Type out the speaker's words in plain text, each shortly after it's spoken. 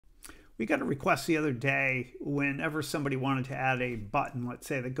We got a request the other day whenever somebody wanted to add a button, let's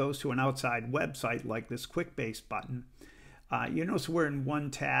say that goes to an outside website like this QuickBase button. You notice we're in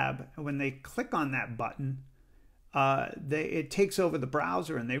one tab, and when they click on that button, it takes over the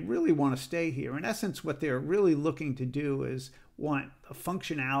browser, and they really want to stay here. In essence, what they're really looking to do is want a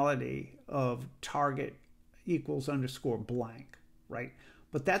functionality of target equals underscore blank, right?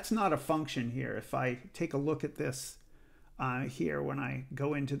 But that's not a function here. If I take a look at this here, when I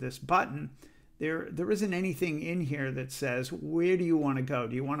go into this button, there isn't anything in here that says, where do you want to go?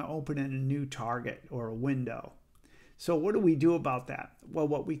 Do you want to open in a new target or a window? So what do we do about that? Well,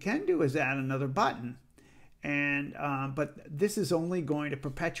 what we can do is add another button. And but this is only going to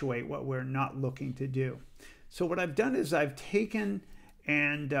perpetuate what we're not looking to do. So what I've done is I've taken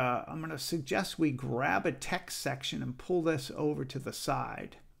and I'm going to suggest we grab a text section and pull this over to the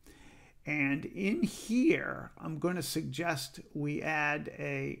side. And in here, I'm going to suggest we add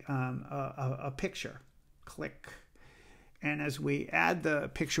a picture. Click. And as we add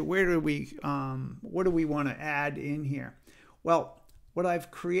the picture, what do we want to add in here? Well, what I've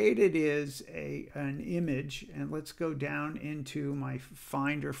created is an image, and let's go down into my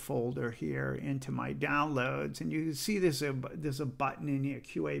Finder folder here, into my downloads, and you can see there's a button in here,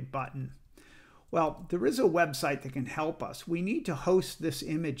 QA button. Well, there is a website that can help us. We need to host this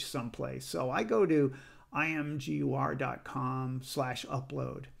image someplace. So I go to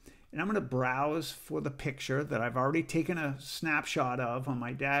imgur.com/upload. And I'm going to browse for the picture that I've already taken a snapshot of on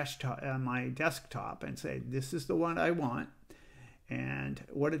my desktop and say, this is the one I want. And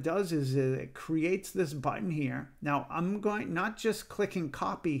what it does is it creates this button here. Now I'm going, not just clicking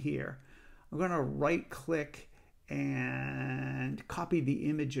copy here, I'm going to right click and copy the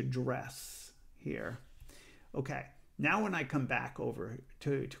image address here. Okay, now when I come back over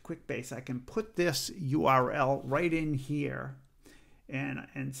to QuickBase, I can put this URL right in here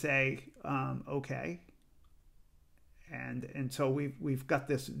and say okay, and so we've got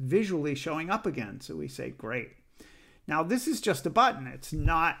this visually showing up again. So we say great. Now this is just a button. It's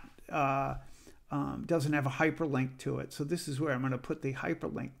not doesn't have a hyperlink to it. So this is where I'm going to put the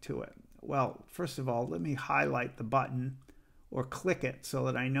hyperlink to it. Well, first of all, let me highlight the button or click it so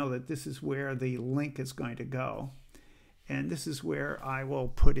that I know that this is where the link is going to go. And this is where I will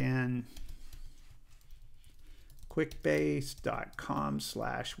put in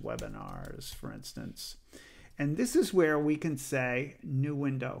quickbase.com/webinars, for instance. And this is where we can say new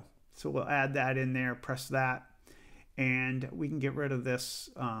window. So we'll add that in there, press that, and we can get rid of this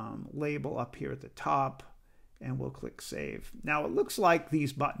label up here at the top, and we'll click save. Now it looks like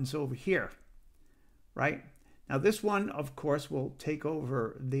these buttons over here, right? Now this one, of course, will take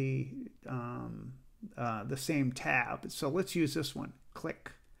over the same tab. So let's use this one,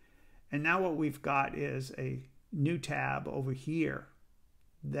 click. And now what we've got is a new tab over here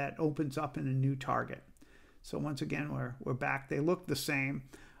that opens up in a new target. So once again, we're back. They look the same.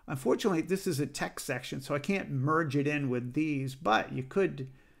 Unfortunately, this is a text section, so I can't merge it in with these, but you could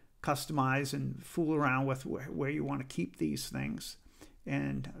customize and fool around with where you want to keep these things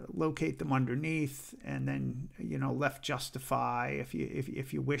and locate them underneath, and then, you know, left justify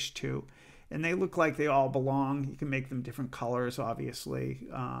if you wish to. And they look like they all belong. You can make them different colors, obviously.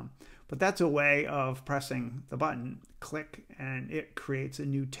 But that's a way of pressing the button, click, and it creates a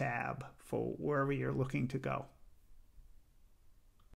new tab for wherever you're looking to go.